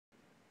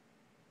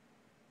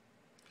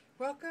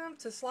Welcome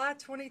to slide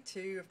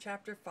 22 of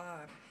chapter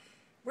 5.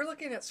 We're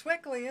looking at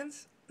sweat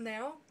glands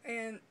now,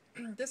 and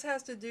this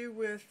has to do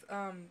with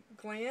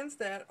glands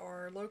that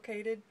are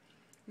located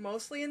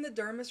mostly in the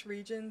dermis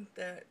region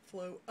that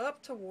flow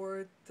up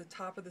toward the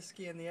top of the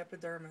skin, the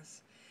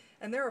epidermis.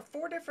 And there are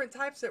 4 different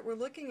types that we're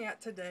looking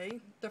at today.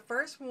 The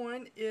first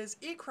one is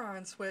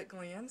eccrine sweat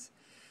glands.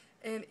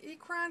 And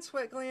eccrine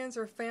sweat glands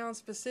are found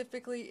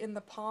specifically in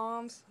the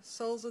palms,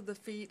 soles of the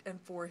feet, and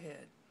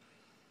forehead.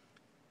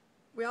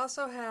 We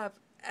also have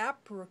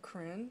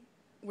apocrine,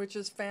 which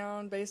is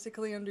found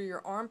basically under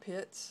your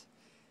armpits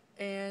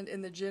and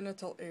in the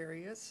genital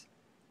areas.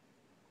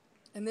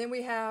 And then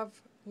we have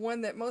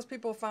one that most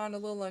people find a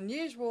little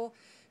unusual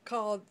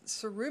called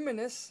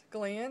ceruminous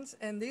glands,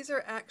 and these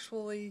are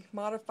actually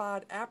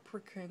modified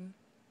apocrine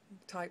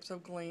types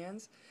of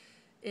glands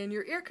in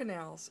your ear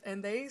canals,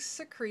 and they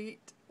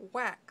secrete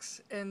wax,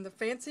 and the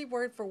fancy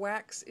word for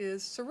wax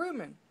is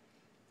cerumen.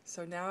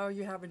 So now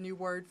you have a new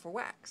word for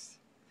wax.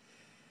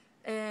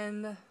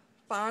 And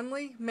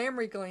finally,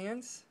 mammary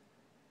glands.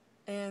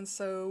 And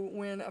so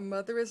when a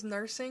mother is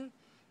nursing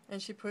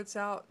and she puts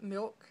out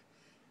milk,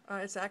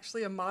 it's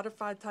actually a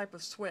modified type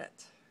of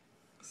sweat.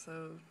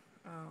 So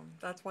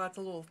that's why it's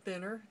a little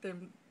thinner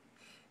than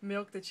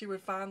milk that you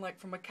would find like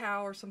from a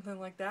cow or something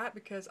like that,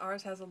 because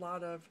ours has a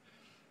lot of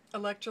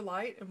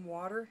electrolyte and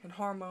water and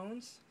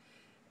hormones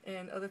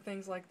and other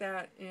things like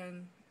that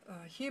in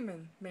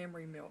human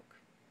mammary milk.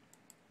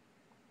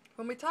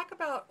 When we talk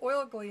about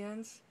oil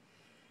glands,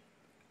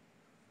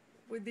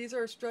 these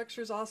are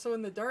structures also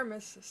in the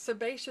dermis.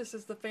 Sebaceous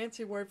is the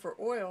fancy word for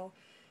oil.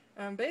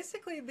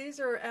 Basically,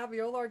 these are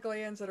alveolar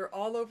glands that are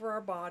all over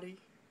our body,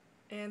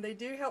 and they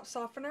do help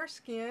soften our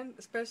skin,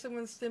 especially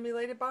when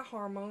stimulated by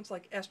hormones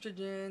like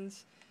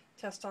estrogens,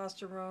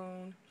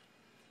 testosterone.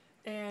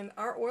 And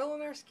our oil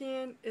in our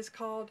skin is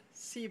called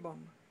sebum,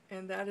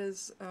 and that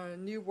is a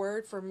new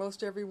word for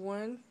most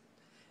everyone,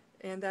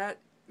 and that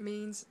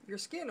means your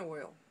skin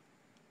oil.